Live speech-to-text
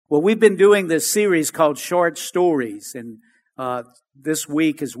Well, we've been doing this series called Short Stories, and this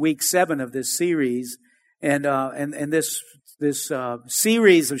week is week 7 of this series, and this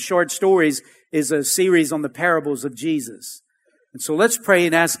series of short stories is a series on the parables of Jesus. And so let's pray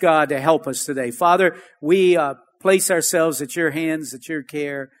and ask God to help us today. Father, we place ourselves at your hands, at your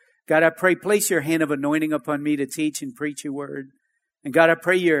care. God, I pray, place your hand of anointing upon me to teach and preach your word. And God, I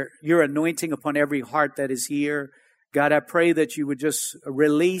pray your anointing upon every heart that is here. God, I pray that you would just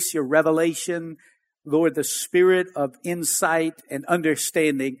release your revelation, Lord, the spirit of insight and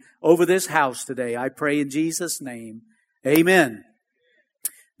understanding over this house today. I pray in Jesus' name. Amen.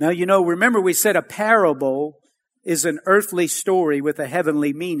 Now, remember we said a parable is an earthly story with a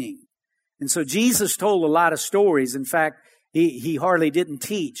heavenly meaning. And so Jesus told a lot of stories. In fact, he hardly didn't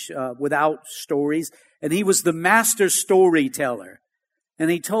teach without stories. And he was the master storyteller.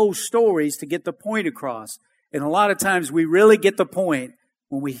 And he told stories to get the point across. And a lot of times we really get the point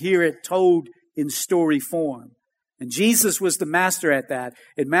when we hear it told in story form. And Jesus was the master at that.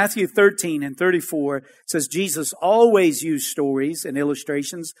 In Matthew 13 and 34, it says Jesus always used stories and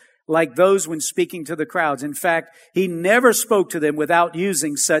illustrations like those when speaking to the crowds. In fact, he never spoke to them without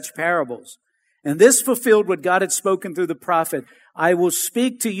using such parables. And this fulfilled what God had spoken through the prophet. I will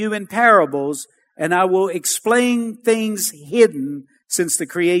speak to you in parables, and I will explain things hidden since the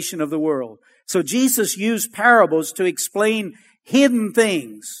creation of the world. So Jesus used parables to explain hidden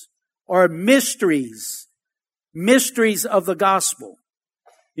things or mysteries of the gospel.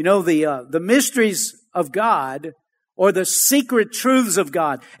 The mysteries of God or the secret truths of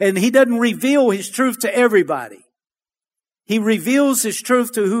God. And he doesn't reveal his truth to everybody. He reveals his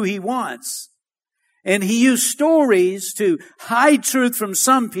truth to who he wants. And he used stories to hide truth from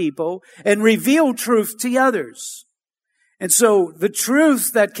some people and reveal truth to others. And so the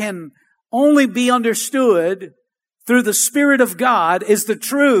truth that can only be understood through the Spirit of God is the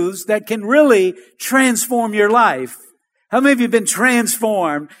truths that can really transform your life. How many of you have been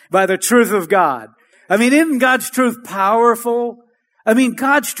transformed by the truth of God? Isn't God's truth powerful?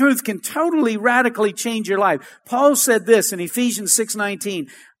 God's truth can totally, radically change your life. Paul said this in Ephesians 6:19,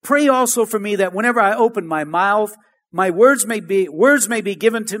 pray also for me that whenever I open my mouth, my words may be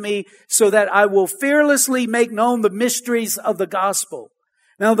given to me so that I will fearlessly make known the mysteries of the gospel.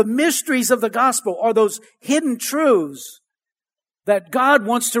 Now, the mysteries of the gospel are those hidden truths that God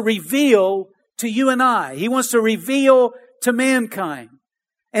wants to reveal to you and I. He wants to reveal to mankind.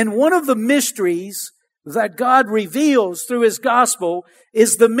 And one of the mysteries that God reveals through His gospel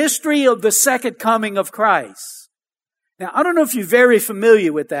is the mystery of the second coming of Christ. Now, I don't know if you're very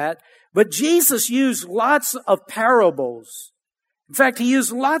familiar with that, but Jesus used lots of parables. In fact, He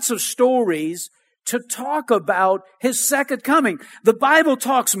used lots of stories to talk about His second coming. The Bible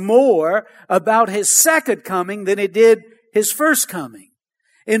talks more about His second coming than it did His first coming.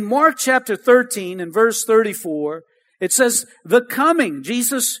 In Mark chapter 13 and verse 34, it says, the coming,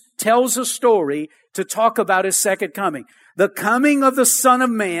 Jesus tells a story to talk about His second coming. The coming of the Son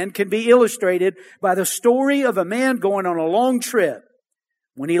of Man can be illustrated by the story of a man going on a long trip.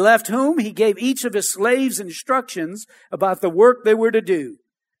 When he left home, he gave each of his slaves instructions about the work they were to do.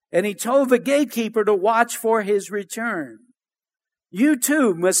 And he told the gatekeeper to watch for his return. You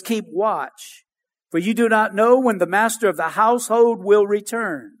too must keep watch, for you do not know when the master of the household will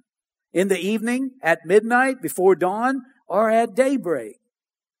return. In the evening, at midnight, before dawn, or at daybreak.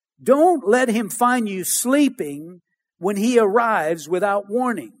 Don't let him find you sleeping when he arrives without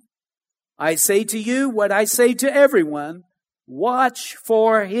warning. I say to you what I say to everyone, watch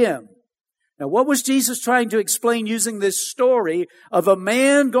for him. Now, what was Jesus trying to explain using this story of a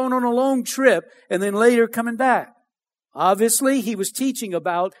man going on a long trip and then later coming back? Obviously, he was teaching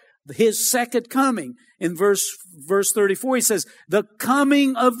about his second coming. In verse 34, he says, the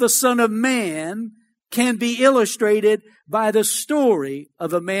coming of the Son of Man can be illustrated by the story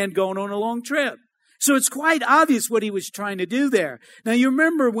of a man going on a long trip. So it's quite obvious what he was trying to do there. Now you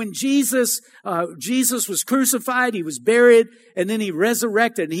remember when Jesus was crucified, he was buried, and then he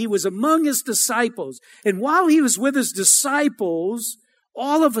resurrected, and he was among his disciples. And while he was with his disciples,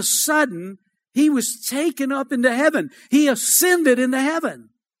 all of a sudden, he was taken up into heaven. He ascended into heaven.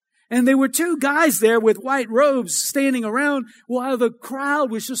 And there were 2 guys there with white robes standing around while the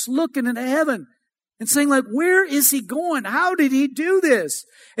crowd was just looking into heaven and saying, where is he going? How did he do this?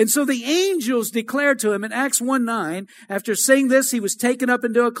 And so the angels declared to him in Acts 1:9, after saying this, he was taken up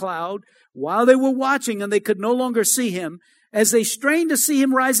into a cloud while they were watching and they could no longer see him. As they strained to see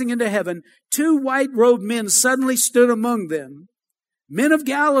him rising into heaven, 2 white-robed men suddenly stood among them. Men of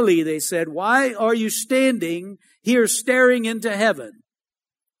Galilee, they said, why are you standing here staring into heaven?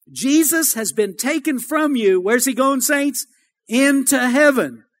 Jesus has been taken from you. Where's he going, saints? Into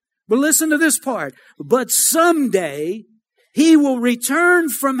heaven. But listen to this part. But someday he will return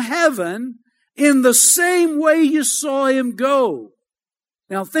from heaven in the same way you saw him go.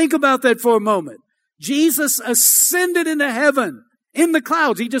 Now think about that for a moment. Jesus ascended into heaven in the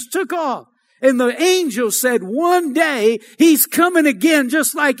clouds. He just took off. And the angel said, one day he's coming again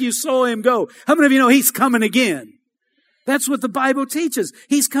just like you saw him go. How many of you know he's coming again? That's what the Bible teaches.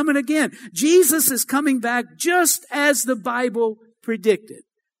 He's coming again. Jesus is coming back just as the Bible predicted.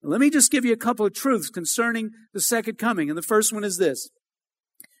 Let me just give you a couple of truths concerning the second coming. And the first one is this.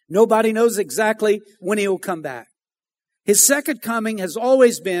 Nobody knows exactly when he will come back. His second coming has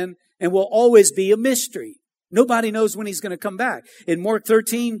always been and will always be a mystery. Nobody knows when he's going to come back. In Mark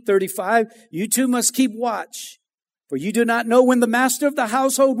 13:35, you too must keep watch, for you do not know when the master of the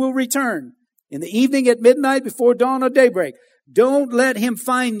household will return. In the evening at midnight before dawn or daybreak. Don't let him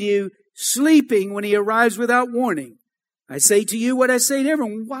find you sleeping when he arrives without warning. I say to you what I say to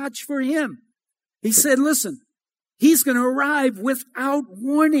everyone, watch for him. He said, listen, he's going to arrive without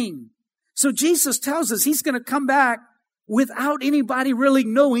warning. So Jesus tells us he's going to come back without anybody really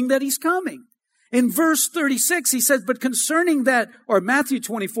knowing that he's coming. In verse 36, he says, but concerning that, or Matthew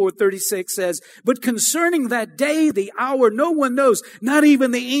 24:36 says, but concerning that day, the hour, no one knows, not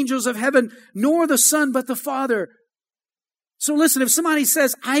even the angels of heaven, nor the Son, but the Father. So listen, if somebody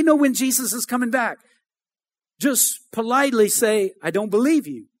says, I know when Jesus is coming back, just politely say, I don't believe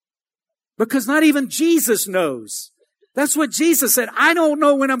you. Because not even Jesus knows. That's what Jesus said. I don't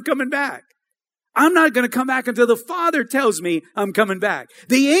know when I'm coming back. I'm not going to come back until the Father tells me I'm coming back.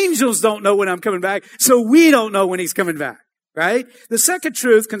 The angels don't know when I'm coming back, so we don't know when he's coming back, right? The second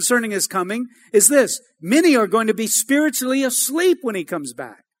truth concerning his coming is this. Many are going to be spiritually asleep when he comes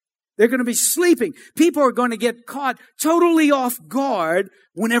back. They're going to be sleeping. People are going to get caught totally off guard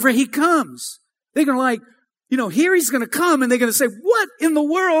whenever he comes. They're going to here he's going to come and they're going to say, what in the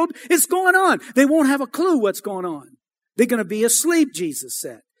world is going on? They won't have a clue what's going on. They're going to be asleep, Jesus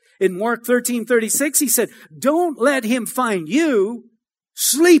said. In Mark 13:36, he said, don't let him find you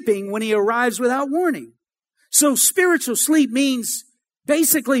sleeping when he arrives without warning. So spiritual sleep means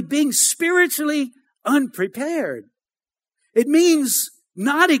basically being spiritually unprepared. It means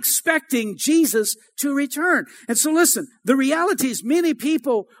not expecting Jesus to return. And so listen, the reality is many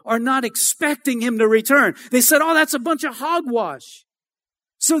people are not expecting him to return. They said, oh, that's a bunch of hogwash.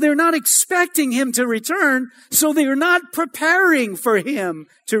 So they're not expecting him to return, so they're not preparing for him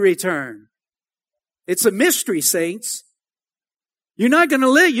to return. It's a mystery, saints. You're not going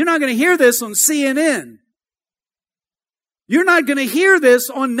to hear this on CNN. You're not going to hear this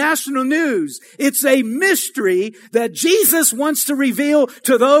on national news. It's a mystery that Jesus wants to reveal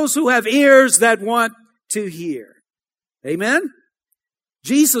to those who have ears that want to hear. Amen?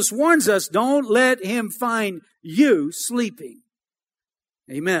 Jesus warns us, don't let him find you sleeping.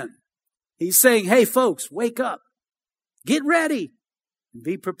 Amen. He's saying, hey folks, wake up. Get ready and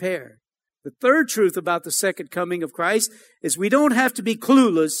be prepared. The third truth about the second coming of Christ is we don't have to be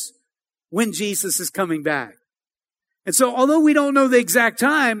clueless when Jesus is coming back. And so although we don't know the exact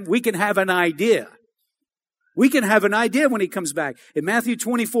time, we can have an idea. We can have an idea when he comes back. In Matthew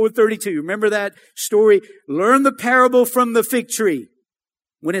 24:32, remember that story? Learn the parable from the fig tree.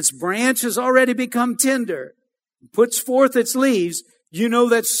 When its branch has already become tender, puts forth its leaves, you know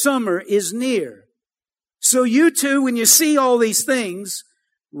that summer is near. So you too, when you see all these things,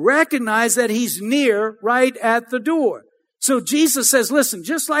 recognize that he's near right at the door. So Jesus says, listen,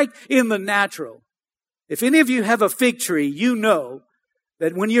 just like in the natural, if any of you have a fig tree, you know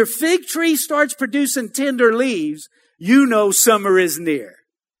that when your fig tree starts producing tender leaves, you know summer is near.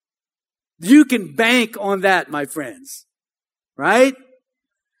 You can bank on that, my friends. Right?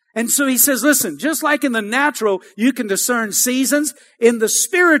 And so he says, listen, just like in the natural, you can discern seasons. In the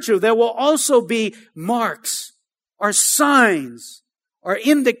spiritual, there will also be marks or signs or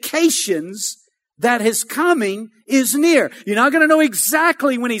indications that his coming is near. You're not going to know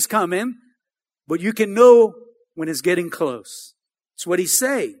exactly when he's coming, but you can know when it's getting close. That's what he's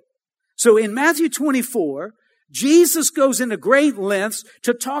saying. So in Matthew 24, Jesus goes into great lengths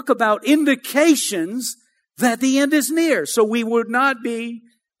to talk about indications that the end is near. So we would not be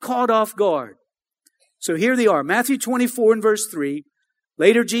caught off guard. So here they are. Matthew 24 and verse 3.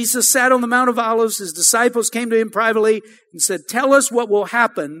 Later Jesus sat on the Mount of Olives. His disciples came to him privately and said, tell us what will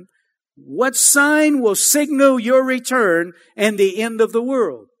happen. What sign will signal your return and the end of the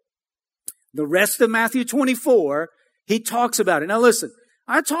world? The rest of Matthew 24, he talks about it. Now listen,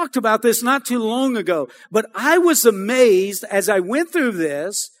 I talked about this not too long ago, but I was amazed as I went through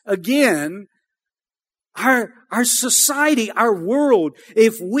this again. Our society, our world,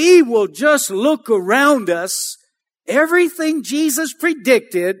 if we will just look around us, everything Jesus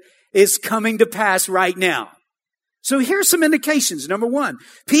predicted is coming to pass right now. So here's some indications. Number one,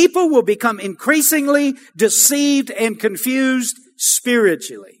 people will become increasingly deceived and confused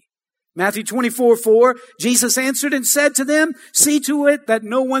spiritually. Matthew 24:4, Jesus answered and said to them, "See to it that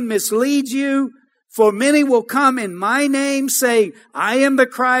no one misleads you, for many will come in my name, saying, 'I am the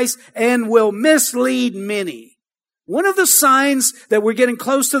Christ,' and will mislead many." One of the signs that we're getting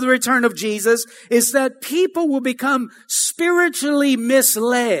close to the return of Jesus is that people will become spiritually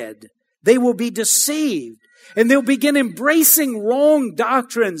misled. They will be deceived. And they'll begin embracing wrong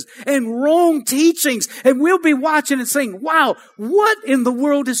doctrines and wrong teachings. And we'll be watching and saying, wow, what in the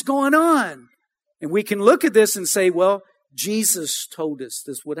world is going on? And we can look at this and say, well, Jesus told us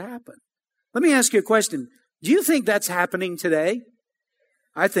this would happen. Let me ask you a question. Do you think that's happening today?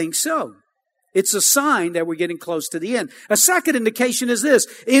 I think so. It's a sign that we're getting close to the end. A second indication is this: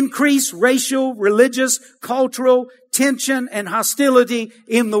 increased racial, religious, cultural tension and hostility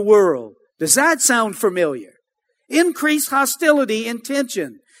in the world. Does that sound familiar? Increased hostility and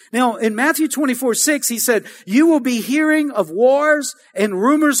tension. Now, in Matthew 24:6, he said, "You will be hearing of wars and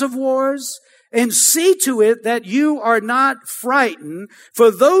rumors of wars, and see to it that you are not frightened,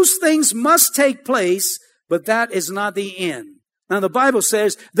 for those things must take place, but that is not the end." Now, the Bible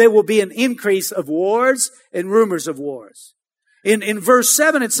says there will be an increase of wars and rumors of wars. In verse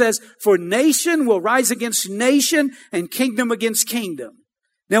 7, it says, "For nation will rise against nation and kingdom against kingdom."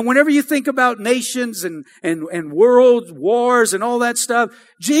 Now, whenever you think about nations and world wars and all that stuff,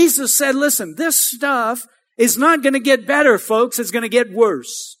 Jesus said, listen, this stuff is not going to get better, folks. It's going to get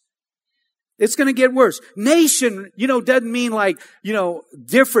worse. It's going to get worse. Nation, doesn't mean like,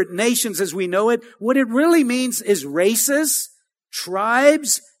 different nations as we know it. What it really means is races,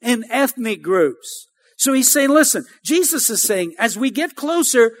 tribes, and ethnic groups. So he's saying, listen, Jesus is saying, as we get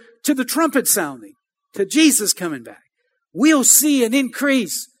closer to the trumpet sounding, to Jesus coming back, we'll see an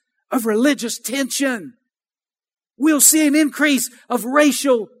increase of religious tension. We'll see an increase of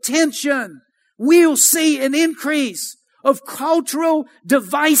racial tension. We'll see an increase of cultural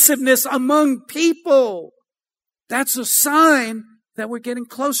divisiveness among people. That's a sign that we're getting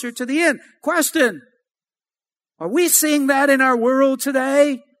closer to the end. Question: are we seeing that in our world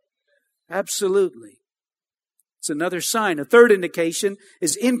today? Absolutely. It's another sign. A third indication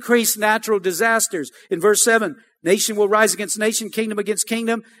is increased natural disasters. In verse 7, nation will rise against nation, kingdom against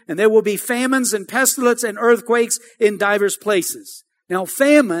kingdom, and there will be famines and pestilence and earthquakes in divers places. Now,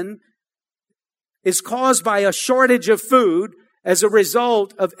 famine is caused by a shortage of food as a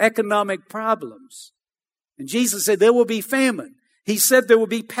result of economic problems. And Jesus said there will be famine. He said there will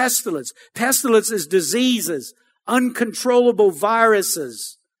be pestilence. Pestilence is diseases, uncontrollable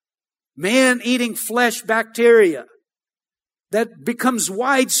viruses, man-eating flesh bacteria that becomes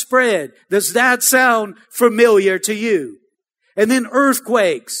widespread. Does that sound familiar to you? And then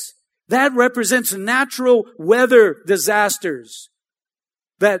earthquakes. That represents natural weather disasters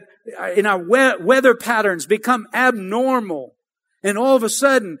that in our weather patterns become abnormal. And all of a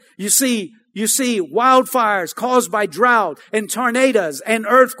sudden, you see wildfires caused by drought and tornadoes and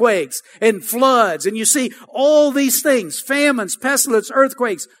earthquakes and floods. And you see all these things, famines, pestilence,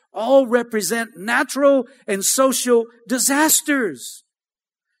 earthquakes, all represent natural and social disasters.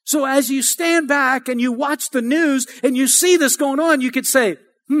 So as you stand back and you watch the news and you see this going on, you could say,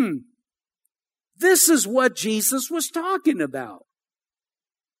 this is what Jesus was talking about.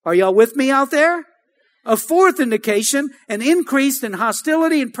 Are y'all with me out there? A fourth indication, an increase in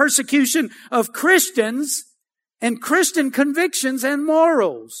hostility and persecution of Christians and Christian convictions and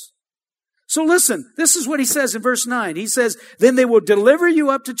morals. So listen, this is what he says in verse 9. He says, "Then they will deliver you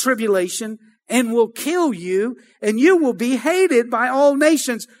up to tribulation and will kill you, and you will be hated by all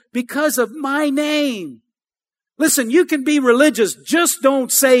nations because of my name." Listen, you can be religious, just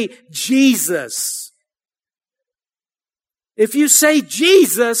don't say Jesus. If you say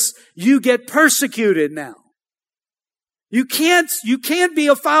Jesus, you get persecuted now. You can't be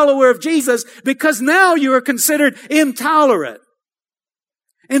a follower of Jesus because now you are considered intolerant.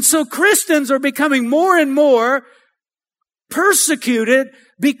 And so Christians are becoming more and more persecuted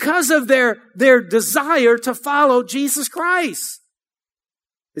because of their desire to follow Jesus Christ.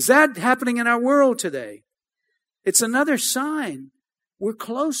 Is that happening in our world today? It's another sign we're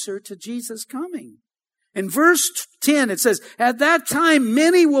closer to Jesus coming. In verse 10, it says, "At that time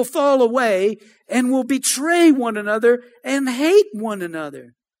many will fall away and will betray one another and hate one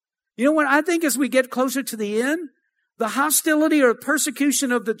another." You know what? I think as we get closer to the end, the hostility or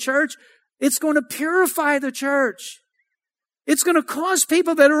persecution of the church, it's going to purify the church. It's going to cause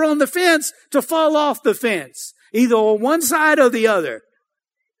people that are on the fence to fall off the fence, either on one side or the other.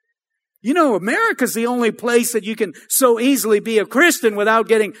 You know, America's the only place that you can so easily be a Christian without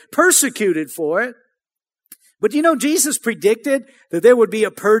getting persecuted for it. But you know, Jesus predicted that there would be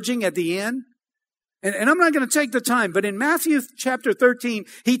a purging at the end. And I'm not going to take the time, but in Matthew chapter 13,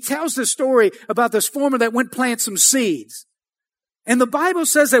 he tells the story about this farmer that went plant some seeds. And the Bible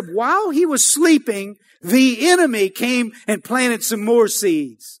says that while he was sleeping, the enemy came and planted some more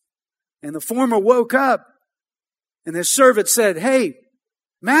seeds. And the farmer woke up and his servant said, "Hey,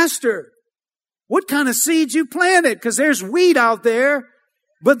 Master, what kind of seeds you planted? Because there's wheat out there,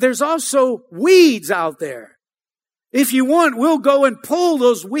 but there's also weeds out there. If you want, we'll go and pull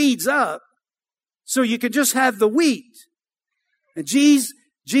those weeds up so you can just have the wheat." And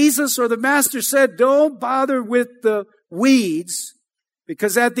Jesus or the Master said, "Don't bother with the weeds,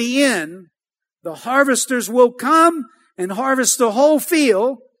 because at the end, the harvesters will come and harvest the whole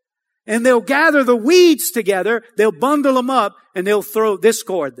field, and they'll gather the weeds together, they'll bundle them up, and they'll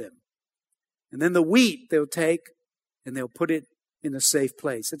discard them. And then the wheat they'll take and they'll put it in a safe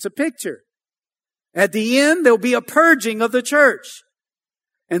place." It's a picture. At the end, there'll be a purging of the church.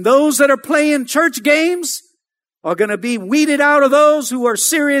 And those that are playing church games are going to be weeded out of those who are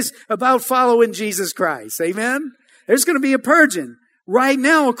serious about following Jesus Christ. Amen? There's going to be a purging. Right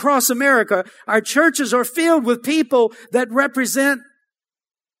now across America, our churches are filled with people that represent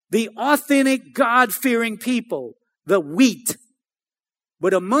the authentic, God-fearing people, the wheat.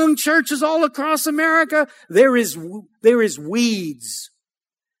 But among churches all across America, there is weeds.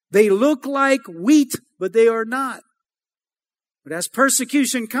 They look like wheat, but they are not. But as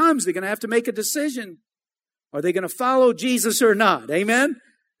persecution comes, they're going to have to make a decision. Are they going to follow Jesus or not? Amen?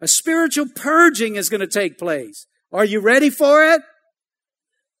 A spiritual purging is going to take place. Are you ready for it?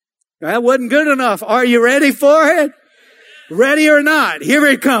 That wasn't good enough. Are you ready for it? Ready or not? Here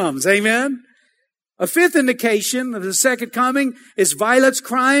it comes. Amen? A fifth indication of the second coming is violence,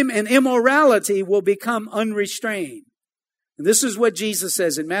 crime, and immorality will become unrestrained. And this is what Jesus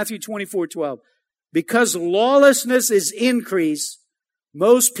says in Matthew 24:12. Because lawlessness is increased,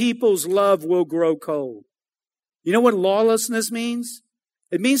 most people's love will grow cold. You know what lawlessness means?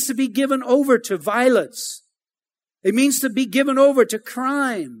 It means to be given over to violence. It means to be given over to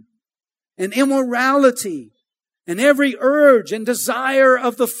crime and immorality and every urge and desire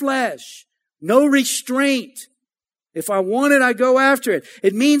of the flesh. No restraint. If I want it, I go after it.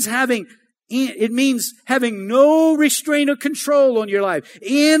 It means having no restraint or control on your life.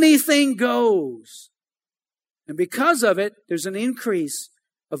 Anything goes. And because of it, there's an increase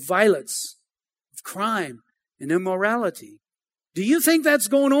of violence, of crime, and immorality. Do you think that's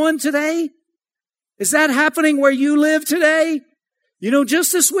going on today? Is that happening where you live today? You know,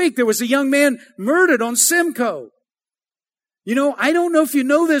 just this week, there was a young man murdered on Simcoe. You know, I don't know if you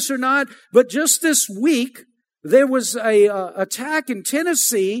know this or not, but just this week, there was a attack in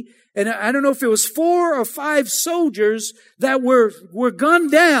Tennessee, and I don't know if it was 4 or 5 soldiers that were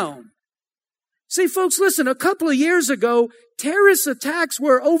gunned down. See, folks, listen, a couple of years ago, terrorist attacks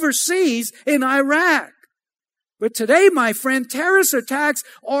were overseas in Iraq. But today, my friend, terrorist attacks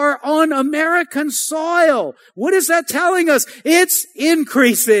are on American soil. What is that telling us? It's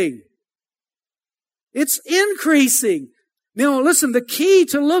increasing. It's increasing. Now, listen, the key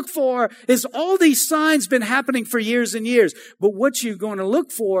to look for is all these signs been happening for years and years. But what you're going to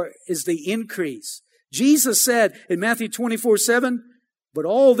look for is the increase. Jesus said in Matthew 24:7, "But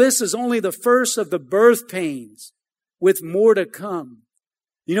all this is only the first of the birth pains, with more to come."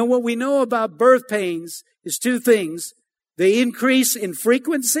 You know what we know about birth pains is 2 things. They increase in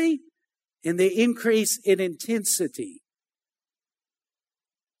frequency and they increase in intensity.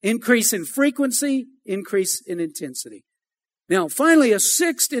 Increase in frequency, increase in intensity. Now, finally, a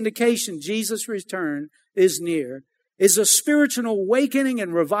 6th indication Jesus' return is near is a spiritual awakening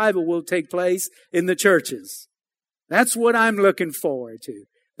and revival will take place in the churches. That's what I'm looking forward to.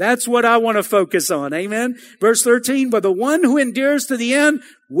 That's what I want to focus on. Amen. Verse 13, "But the one who endures to the end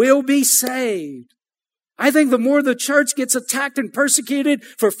will be saved." I think the more the church gets attacked and persecuted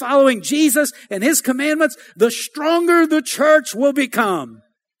for following Jesus and His commandments, the stronger the church will become.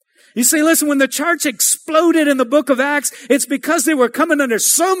 You see, listen, when the church exploded in the book of Acts, it's because they were coming under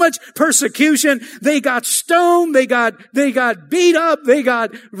so much persecution. They got stoned, they got beat up, they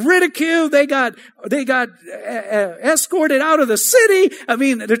got ridiculed, they got escorted out of the city. I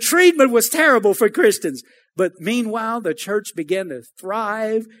mean, the treatment was terrible for Christians. But meanwhile, the church began to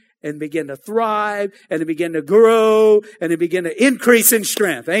thrive and began to thrive and it began to grow and it began to increase in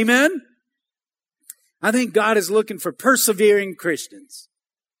strength. Amen? I think God is looking for persevering Christians.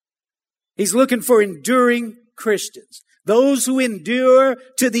 He's looking for enduring Christians. Those who endure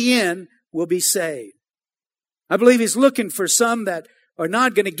to the end will be saved. I believe He's looking for some that are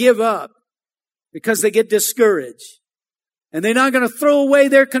not going to give up because they get discouraged. And they're not going to throw away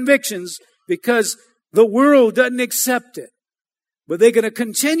their convictions because the world doesn't accept it. But they're going to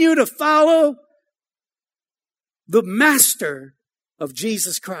continue to follow the master of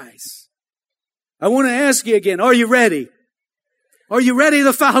Jesus Christ. I want to ask you again, are you ready? Are you ready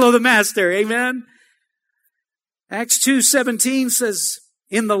to follow the master? Amen. Acts 2:17 says,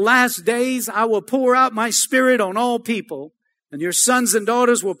 in the last days I will pour out my spirit on all people, and your sons and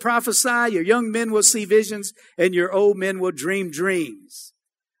daughters will prophesy, your young men will see visions, and your old men will dream dreams.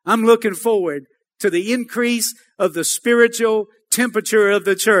 I'm looking forward to the increase of the spiritual temperature of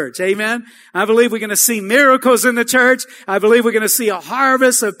the church. Amen. I believe we're going to see miracles in the church. I believe we're going to see a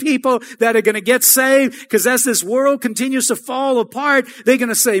harvest of people that are going to get saved, because as this world continues to fall apart, they're going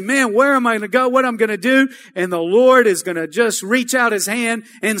to say, man, where am I going to go? What am I going to do? And the Lord is going to just reach out His hand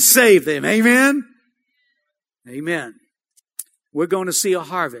and save them. Amen. Amen. We're going to see a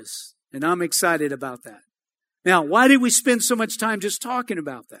harvest, and I'm excited about that. Now, why did we spend so much time just talking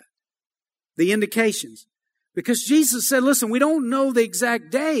about that? The indications. Because Jesus said, listen, we don't know the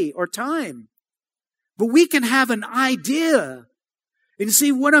exact day or time, but we can have an idea. And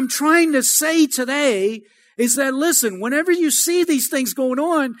see, what I'm trying to say today is that, listen, whenever you see these things going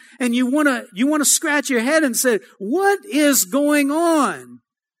on and you want to scratch your head and say, what is going on?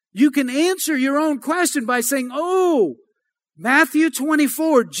 You can answer your own question by saying, oh, Matthew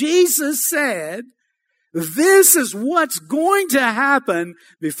 24, Jesus said, this is what's going to happen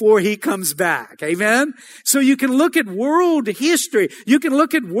before He comes back. Amen? So you can look at world history. You can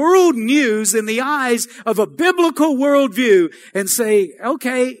look at world news in the eyes of a biblical worldview and say,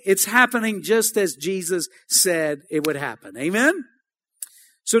 okay, it's happening just as Jesus said it would happen. Amen?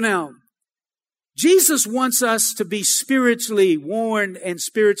 So now, Jesus wants us to be spiritually warned and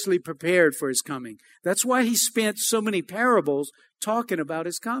spiritually prepared for His coming. That's why He spent so many parables talking about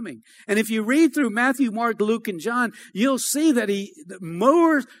His coming. And if you read through Matthew, Mark, Luke, and John, you'll see that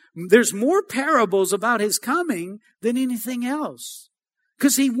there's more parables about His coming than anything else.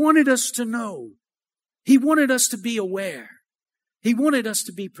 Because He wanted us to know. He wanted us to be aware. He wanted us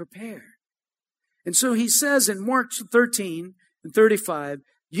to be prepared. And so He says in Mark 13 and 35,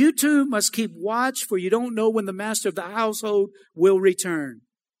 you too must keep watch, for you don't know when the master of the household will return.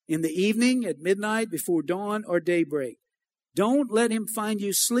 In the evening, at midnight, before dawn or daybreak. Don't let him find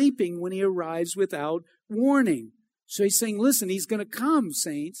you sleeping when he arrives without warning. So He's saying, listen, He's going to come,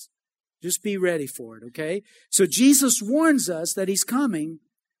 saints. Just be ready for it, okay? So Jesus warns us that He's coming.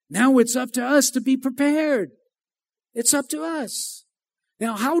 Now it's up to us to be prepared. It's up to us.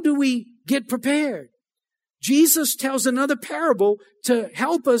 Now, how do we get prepared? Jesus tells another parable to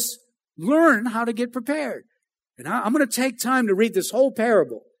help us learn how to get prepared. And I'm going to take time to read this whole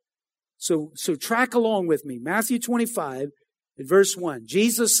parable. So track along with me. Matthew 25, at verse 1.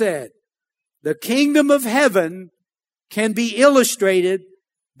 Jesus said, the kingdom of heaven can be illustrated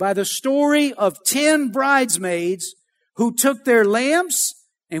by the story of 10 bridesmaids who took their lamps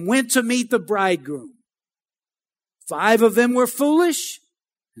and went to meet the bridegroom. 5 of them were foolish,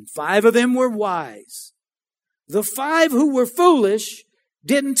 and 5 of them were wise. The 5 who were foolish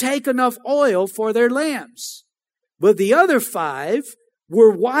didn't take enough oil for their lamps, but the other 5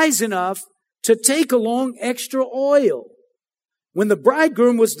 were wise enough to take along extra oil. When the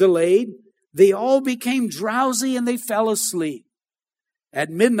bridegroom was delayed, they all became drowsy and they fell asleep. At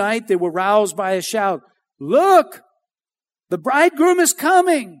midnight, they were roused by a shout, look, the bridegroom is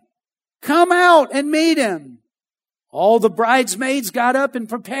coming. Come out and meet Him. All the bridesmaids got up and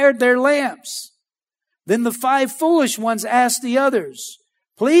prepared their lamps. Then the 5 foolish ones asked the others,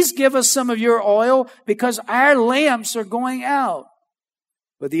 please give us some of your oil because our lamps are going out.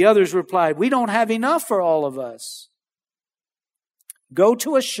 But the others replied, we don't have enough for all of us. Go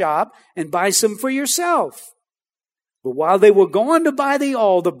to a shop and buy some for yourself. But while they were going to buy the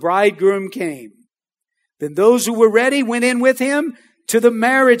oil, the bridegroom came. Then those who were ready went in with him to the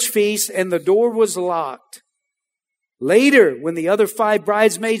marriage feast, and the door was locked. Later, when the other 5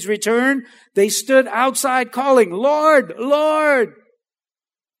 bridesmaids returned, they stood outside calling, Lord, Lord,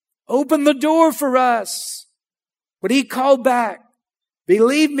 open the door for us. But He called back,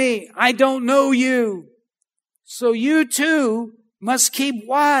 believe me, I don't know you. So you too must keep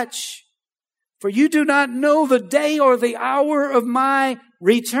watch, for you do not know the day or the hour of my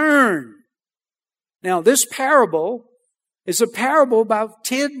return. Now, this parable is a parable about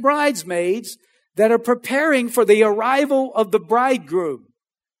 10 bridesmaids that are preparing for the arrival of the bridegroom.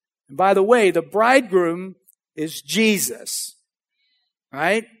 And by the way, the bridegroom is Jesus,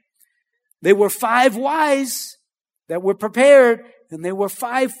 right? There were 5 wise that were prepared, and there were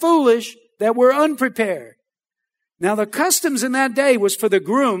 5 foolish that were unprepared. Now, the customs in that day was for the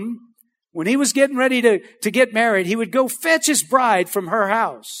groom when he was getting ready to get married, he would go fetch his bride from her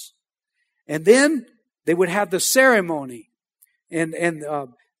house. And then they would have the ceremony. And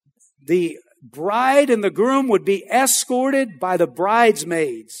the bride and the groom would be escorted by the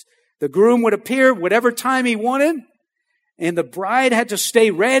bridesmaids. The groom would appear whatever time he wanted, and the bride had to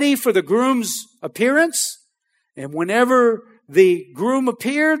stay ready for the groom's appearance. And whenever the groom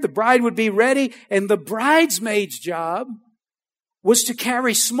appeared, the bride would be ready, and the bridesmaid's job was to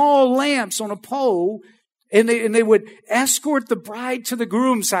carry small lamps on a pole, and they would escort the bride to the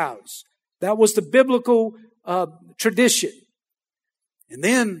groom's house. That was the biblical tradition. And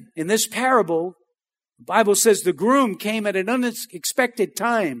then, in this parable, the Bible says the groom came at an unexpected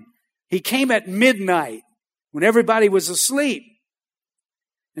time. He came at midnight when everybody was asleep.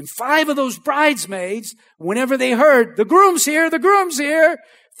 And 5 of those bridesmaids, whenever they heard, the groom's here,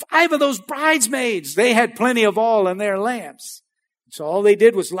 5 of those bridesmaids, they had plenty of oil in their lamps. So all they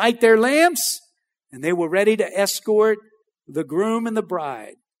did was light their lamps, and they were ready to escort the groom and the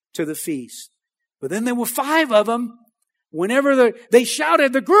bride to the feast. But then there were 5 of them. Whenever they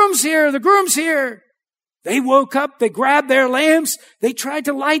shouted, the groom's here. They woke up, they grabbed their lamps, they tried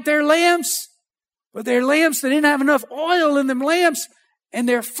to light their lamps, but their lamps, they didn't have enough oil in them lamps, and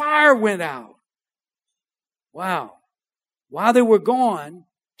their fire went out. Wow. While they were gone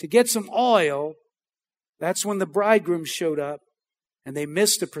to get some oil, that's when the bridegroom showed up, and they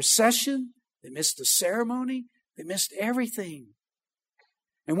missed the procession, they missed the ceremony, they missed everything.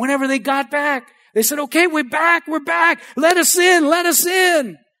 And whenever they got back, they said, okay, we're back. Let us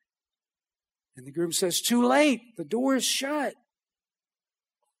in. And the groom says, too late. The door is shut.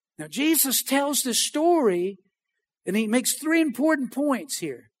 Now, Jesus tells this story, and he makes 3 important points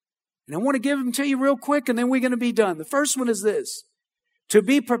here. And I want to give them to you real quick, and then we're going to be done. The first one is this. To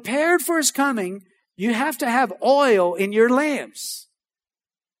be prepared for his coming, you have to have oil in your lamps.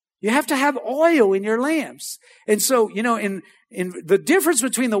 You have to have oil in your lamps. And so, in the difference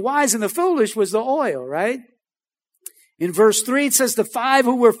between the wise and the foolish was the oil, right? In verse 3, it says the 5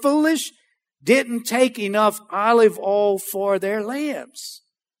 who were foolish didn't take enough olive oil for their lamps.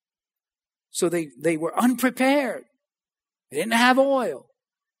 So they were unprepared. They didn't have oil.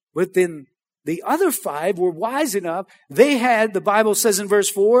 But then the other 5 were wise enough. They had, the Bible says in verse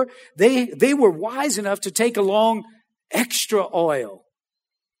 4, they were wise enough to take along extra oil.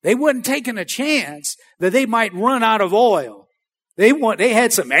 They wasn't taking a chance that they might run out of oil. They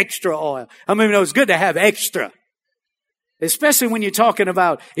had some extra oil. I mean, it was good to have extra. Especially when you're talking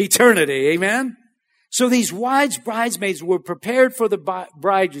about eternity. Amen? So these wise bridesmaids were prepared for the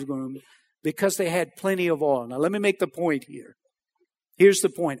bridegroom because they had plenty of oil. Now let me make the point here. Here's the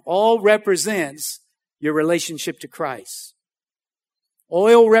point. Oil represents your relationship to Christ.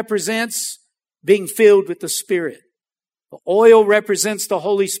 Oil represents being filled with the Spirit. The oil represents the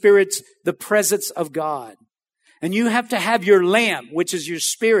Holy Spirit's, the presence of God. And you have to have your lamp, which is your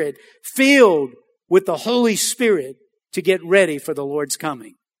spirit, filled with the Holy Spirit to get ready for the Lord's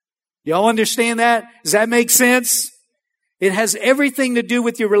coming. Y'all understand that? Does that make sense? It has everything to do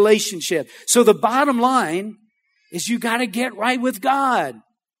with your relationship. So the bottom line is you got to get right with God.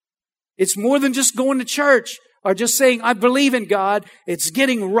 It's more than just going to church or just saying, I believe in God. It's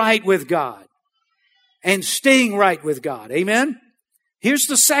getting right with God and staying right with God. Amen? Here's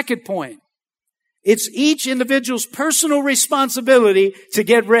the second point. It's each individual's personal responsibility to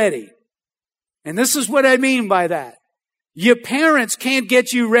get ready. And this is what I mean by that. Your parents can't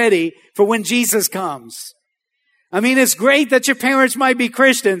get you ready for when Jesus comes. I mean, it's great that your parents might be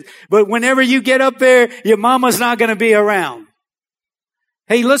Christians, but whenever you get up there, your mama's not going to be around.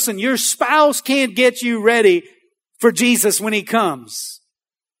 Hey, listen, your spouse can't get you ready for Jesus when he comes.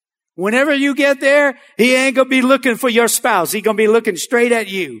 Whenever you get there, he ain't going to be looking for your spouse. He's going to be looking straight at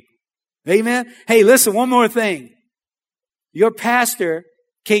you. Amen. Hey, listen, one more thing. Your pastor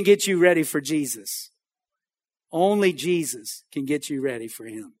can't get you ready for Jesus. Only Jesus can get you ready for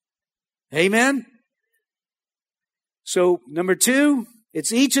him. Amen. So, number 2,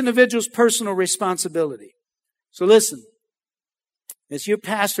 it's each individual's personal responsibility. So listen, as your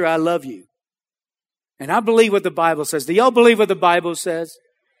pastor, I love you. And I believe what the Bible says. Do y'all believe what the Bible says?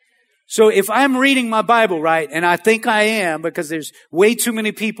 So if I'm reading my Bible right, and I think I am, because there's way too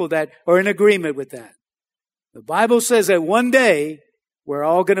many people that are in agreement with that. The Bible says that one day, we're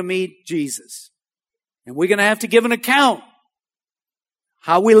all going to meet Jesus. And we're going to have to give an account.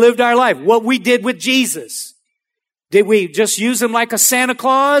 How we lived our life. What we did with Jesus. Did we just use him like a Santa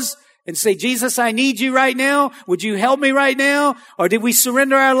Claus and say, Jesus, I need you right now. Would you help me right now? Or did we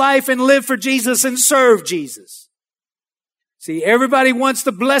surrender our life and live for Jesus and serve Jesus? See, everybody wants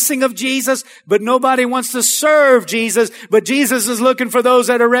the blessing of Jesus, but nobody wants to serve Jesus. But Jesus is looking for those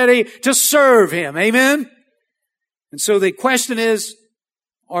that are ready to serve Him. Amen? And so the question is,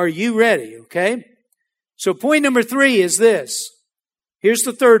 are you ready? Okay? So point number 3 is this. Here's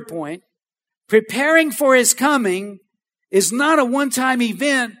the third point. Preparing for His coming is not a one-time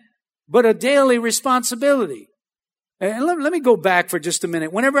event, but a daily responsibility. And let me go back for just a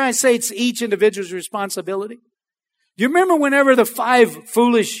minute. Whenever I say it's each individual's responsibility, do you remember whenever the 5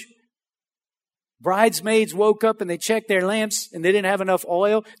 foolish bridesmaids woke up and they checked their lamps and they didn't have enough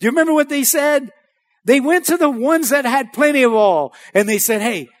oil? Do you remember what they said? They went to the ones that had plenty of oil and they said,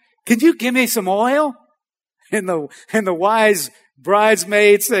 "Hey, can you give me some oil?" And the wise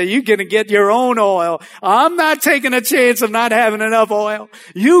bridesmaids say, "You're going to get your own oil. I'm not taking a chance of not having enough oil.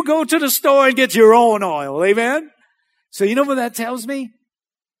 You go to the store and get your own oil." Amen? So you know what that tells me?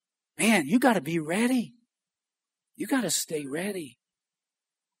 Man, you got to be ready. You got to stay ready.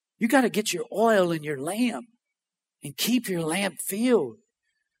 You got to get your oil in your lamp and keep your lamp filled.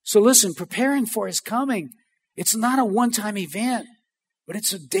 So listen, preparing for His coming, it's not a one-time event, but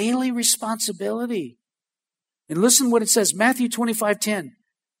it's a daily responsibility. And listen what it says, Matthew 25:10.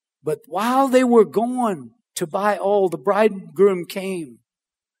 But while they were going to buy oil, the bridegroom came.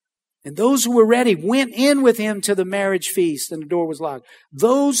 And those who were ready went in with Him to the marriage feast, and the door was locked.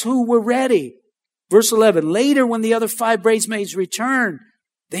 Those who were ready. Verse 11, later when the other 5 bridesmaids returned,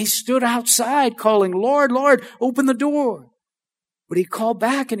 they stood outside calling, "Lord, Lord, open the door." But He called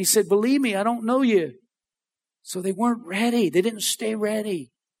back and He said, "Believe me, I don't know you." So they weren't ready. They didn't stay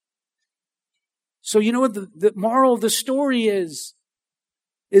ready. So you know what the moral of the story is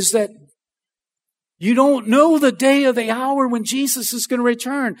that you don't know the day or the hour when Jesus is going to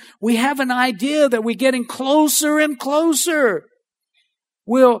return. We have an idea that we're getting closer and closer.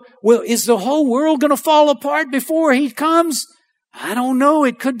 Well, is the whole world going to fall apart before He comes? I don't know.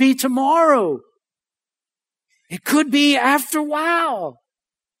 It could be tomorrow. It could be after a while.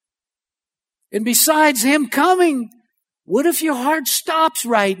 And besides Him coming, what if your heart stops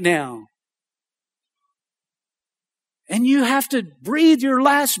right now? And you have to breathe your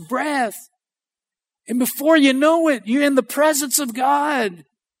last breath. And before you know it, you're in the presence of God.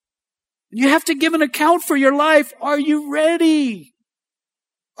 You have to give an account for your life. Are you ready?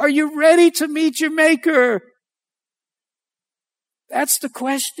 Are you ready to meet your Maker? That's the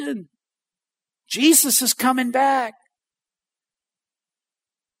question. Jesus is coming back.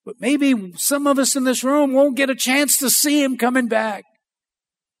 But maybe some of us in this room won't get a chance to see Him coming back.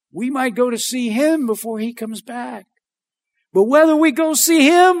 We might go to see Him before He comes back. But whether we go see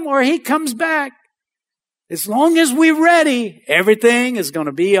Him or He comes back, as long as we're ready, everything is going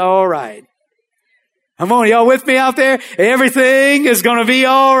to be all right. Come on, y'all with me out there? Everything is going to be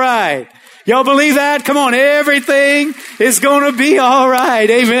all right. Y'all believe that? Come on, everything is going to be all right.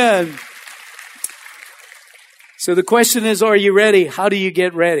 Amen. So the question is, are you ready? How do you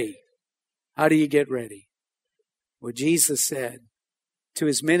get ready? How do you get ready? Well, Jesus said, "To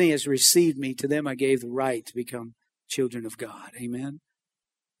as many as received me, to them I gave the right to become children of God." Amen.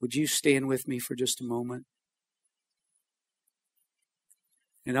 Would you stand with me for just a moment?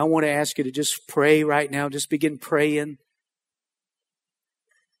 And I want to ask you to just pray right now. Just begin praying.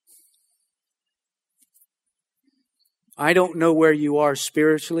 I don't know where you are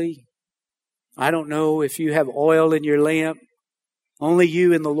spiritually. I don't know if you have oil in your lamp. Only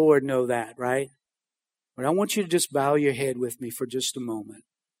you and the Lord know that, right? But I want you to just bow your head with me for just a moment.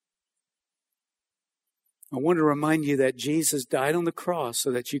 I want to remind you that Jesus died on the cross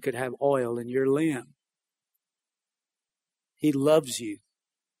so that you could have oil in your lamp. He loves you.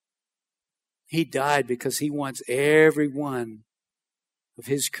 He died because He wants every one of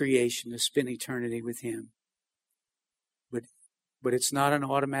His creation to spend eternity with Him. But it's not an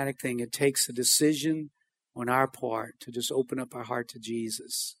automatic thing. It takes a decision on our part to just open up our heart to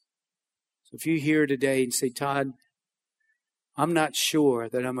Jesus. So if you're here today and say, "Todd, I'm not sure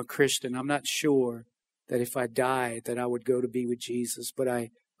that I'm a Christian. I'm not sure that if I died that I would go to be with Jesus, but I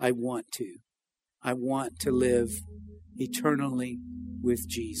want to. I want to live eternally with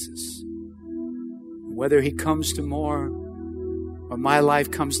Jesus. Whether He comes tomorrow or my life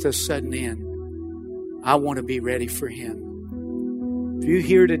comes to a sudden end, I want to be ready for Him." If you're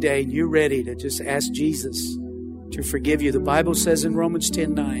here today and you're ready to just ask Jesus to forgive you, the Bible says in Romans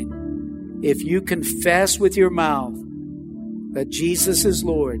 10:9, if you confess with your mouth that Jesus is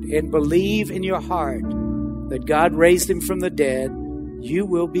Lord and believe in your heart that God raised Him from the dead, you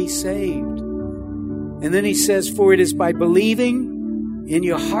will be saved. And then He says, for it is by believing in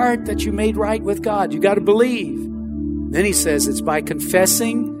your heart that you made right with God. You got to believe. Then He says it's by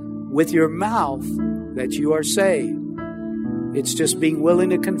confessing with your mouth that you are saved. It's just being willing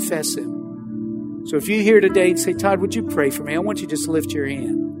to confess Him. So if you're here today and say, Todd, would you pray for me? I want you to just lift your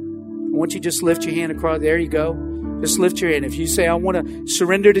hand. I want you to just lift your hand across. There you go. Just lift your hand. If you say, I want to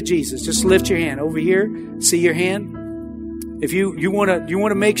surrender to Jesus, just lift your hand. Over here, see your hand? If you want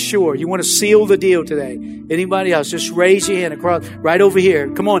to make sure, you want to seal the deal today. Anybody else, just raise your hand across, right over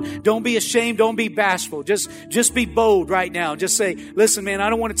here. Come on. Don't be ashamed. Don't be bashful. Just be bold right now. Just say, listen, man, I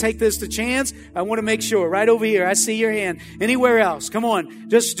don't want to take this to chance. I want to make sure. Right over here. I see your hand. Anywhere else. Come on.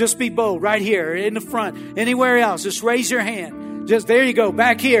 Just be bold right here in the front. Anywhere else. Just raise your hand. Just there you go.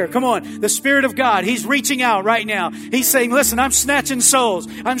 Back here. Come on. The Spirit of God, He's reaching out right now. He's saying, listen, I'm snatching souls.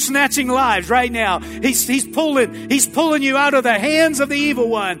 I'm snatching lives right now. He's pulling you out of the hands of the evil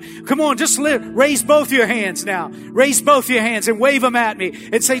one. Come on, just raise both your hands now. Raise both your hands and wave them at me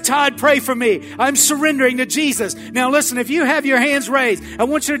and say, Todd, pray for me. I'm surrendering to Jesus. Now listen, if you have your hands raised, I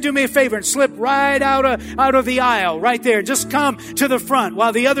want you to do me a favor and slip right out of the aisle right there. Just come to the front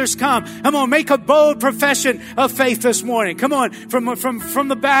while the others come. Come on, make a bold profession of faith this morning. Come on. From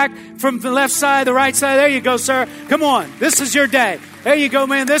the back, from the left side, the right side. There you go, sir. Come on. This is your day. There you go,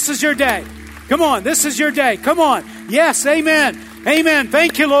 man. This is your day. Come on. This is your day. Come on. Yes. Amen. Amen.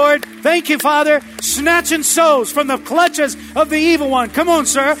 Thank you, Lord. Thank you, Father. Snatching souls from the clutches of the evil one. Come on,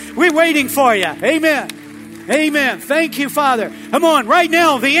 sir. We're waiting for you. Amen. Amen. Thank you, Father. Come on. Right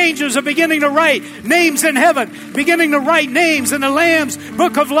now, the angels are beginning to write names in heaven, beginning to write names in the Lamb's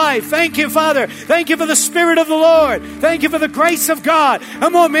book of life. Thank you, Father. Thank you for the Spirit of the Lord. Thank you for the grace of God.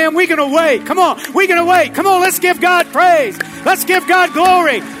 Come on, man. We're going to wait. Come on. We're going to wait. Come on. Let's give God praise. Let's give God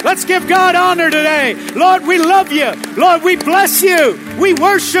glory. Let's give God honor today. Lord, we love you. Lord, we bless you. We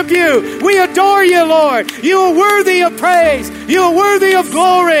worship you. We adore you, Lord. You are worthy of praise. You are worthy of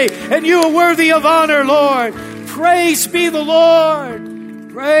glory. And you are worthy of honor, Lord. Praise be the Lord.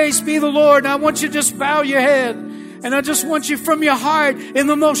 Praise be the Lord. And I want you to just bow your head. And I just want you from your heart, in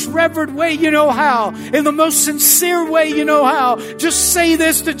the most reverent way you know how, in the most sincere way you know how, just say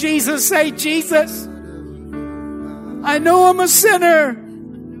this to Jesus. Say, Jesus, I know I'm a sinner,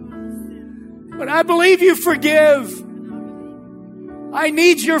 but I believe you forgive. I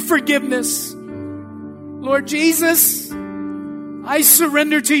need your forgiveness. Lord Jesus, I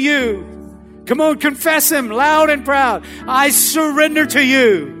surrender to you. Come on, confess Him loud and proud. I surrender to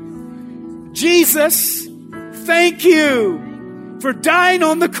you. Jesus, thank you for dying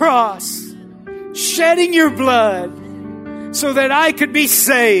on the cross, shedding your blood so that I could be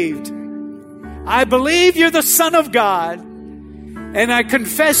saved. I believe you're the Son of God, and I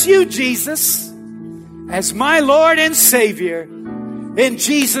confess you, Jesus, as my Lord and Savior, in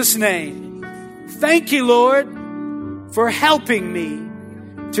Jesus' name. Thank you, Lord, for helping me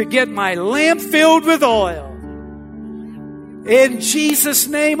to get my lamp filled with oil. In Jesus'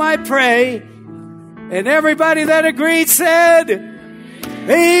 name I pray. And everybody that agreed said,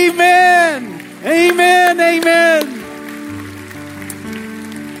 Amen. Amen. Amen.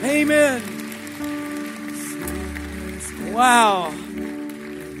 Amen. Wow.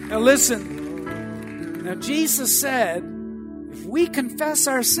 Now listen. Now Jesus said, if we confess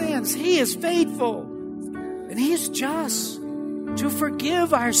our sins, He is faithful and He is just to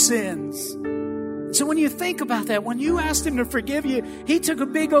forgive our sins. So when you think about that, when you asked Him to forgive you, He took a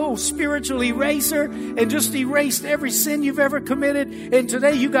big old spiritual eraser and just erased every sin you've ever committed. And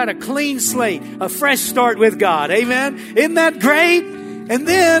today you got a clean slate, a fresh start with God. Amen. Isn't that great? And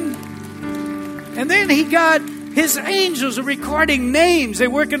then He got His angels are recording names. They're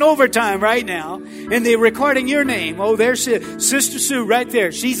working overtime right now. And they're recording your name. Oh, there's Sister Sue right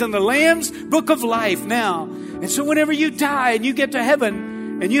there. She's in the Lamb's book of life now. And so whenever you die and you get to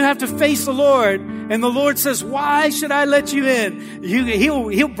heaven and you have to face the Lord, and the Lord says, why should I let you in?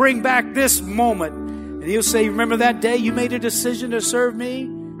 He'll bring back this moment. And He'll say, remember that day you made a decision to serve me?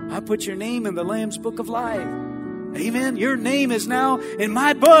 I put your name in the Lamb's book of life. Amen. Your name is now in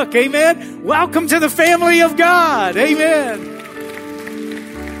my book. Amen. Welcome to the family of God. Amen.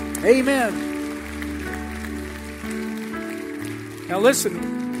 Amen. Now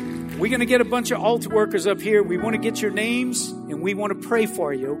listen. We're going to get a bunch of altar workers up here. We want to get your names and we want to pray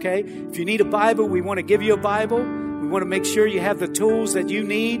for you, okay? If you need a Bible, we want to give you a Bible. We want to make sure you have the tools that you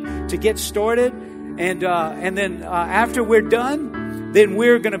need to get started. And then after we're done, then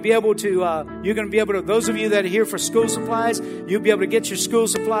we're going to be able to, you're going to be able to, those of you that are here for school supplies, you'll be able to get your school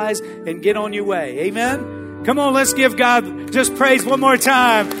supplies and get on your way. Amen? Come on, let's give God just praise one more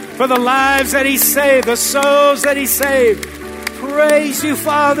time for the lives that He saved, the souls that He saved. Praise you,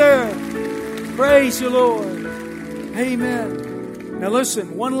 Father. Praise you, Lord. Amen. Now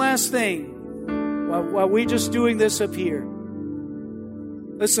listen, one last thing while we're just doing this up here.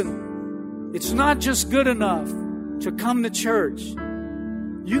 Listen, it's not just good enough to come to church.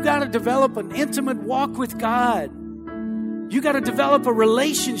 You got to develop an intimate walk with God. You got to develop a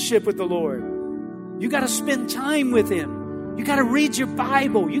relationship with the Lord. You got to spend time with Him. You got to read your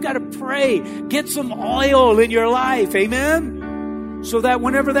Bible. You got to pray. Get some oil in your life. Amen? So that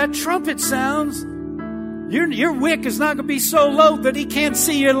whenever that trumpet sounds, your wick is not going to be so low that He can't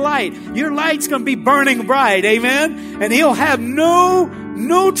see your light. Your light's going to be burning bright. Amen? And He'll have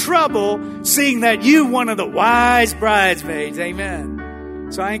no trouble seeing that you one of the wise bridesmaids. Amen?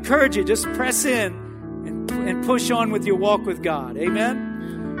 So I encourage you, just press in and push on with your walk with God.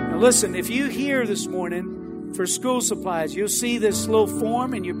 Amen? Now listen, if you here this morning for school supplies, you'll see this little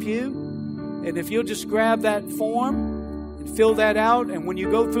form in your pew. And if you'll just grab that form and fill that out, and when you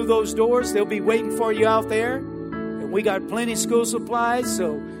go through those doors, they'll be waiting for you out there. And we got plenty of school supplies,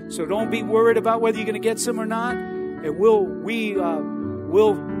 so don't be worried about whether you're going to get some or not. And we'll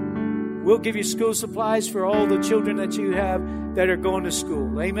give you school supplies for all the children that you have that are going to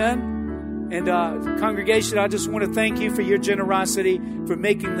school. Amen? And congregation, I just want to thank you for your generosity for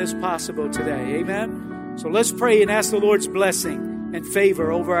making this possible today. Amen? So let's pray and ask the Lord's blessing and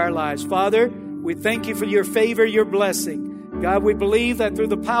favor over our lives. Father, we thank you for your favor, your blessing. God, we believe that through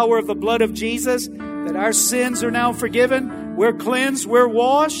the power of the blood of Jesus, that our sins are now forgiven. We're cleansed, we're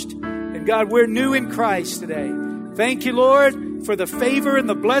washed. And God, we're new in Christ today. Thank you, Lord, for the favor and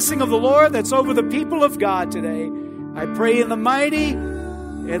the blessing of the Lord that's over the people of God today. I pray in the mighty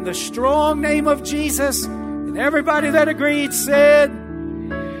in the strong name of Jesus. And everybody that agreed said,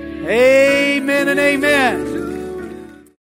 amen and amen.